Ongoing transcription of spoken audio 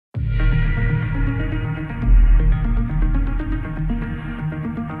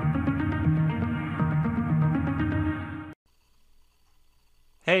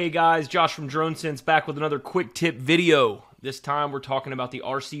Hey guys, Josh from DroneSense back with another quick tip video. This time we're talking about the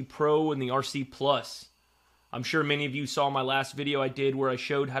RC Pro and the RC Plus. I'm sure many of you saw my last video I did where I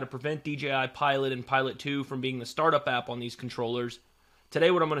showed how to prevent DJI Pilot and Pilot 2 from being the startup app on these controllers.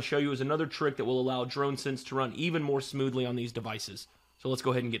 Today what I'm going to show you is another trick that will allow DroneSense to run even more smoothly on these devices. So let's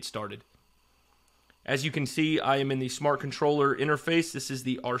go ahead and get started. As you can see, I am in the Smart Controller interface. This is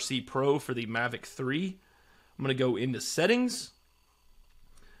the RC Pro for the Mavic 3. I'm going to go into Settings.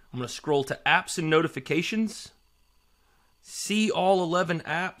 I'm going to scroll to Apps and Notifications, see all 11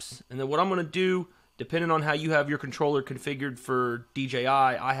 apps, and then what I'm going to do, depending on how you have your controller configured for DJI,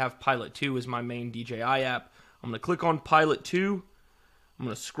 I have Pilot 2 as my main DJI app. I'm going to click on Pilot 2, I'm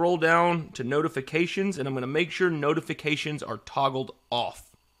going to scroll down to Notifications, and I'm going to make sure notifications are toggled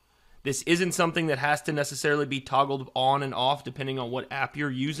off. This isn't something that has to necessarily be toggled on and off depending on what app you're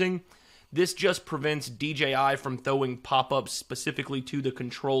using. This just prevents DJI from throwing pop-ups specifically to the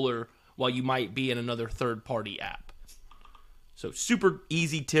controller while you might be in another third-party app. So super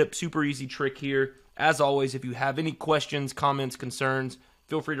easy tip, super easy trick here. As always, if you have any questions, comments, concerns,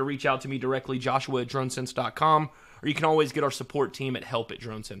 feel free to reach out to me directly, joshua@dronesense.com, or you can always get our support team at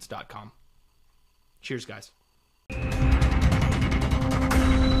help@dronesense.com. Cheers, guys.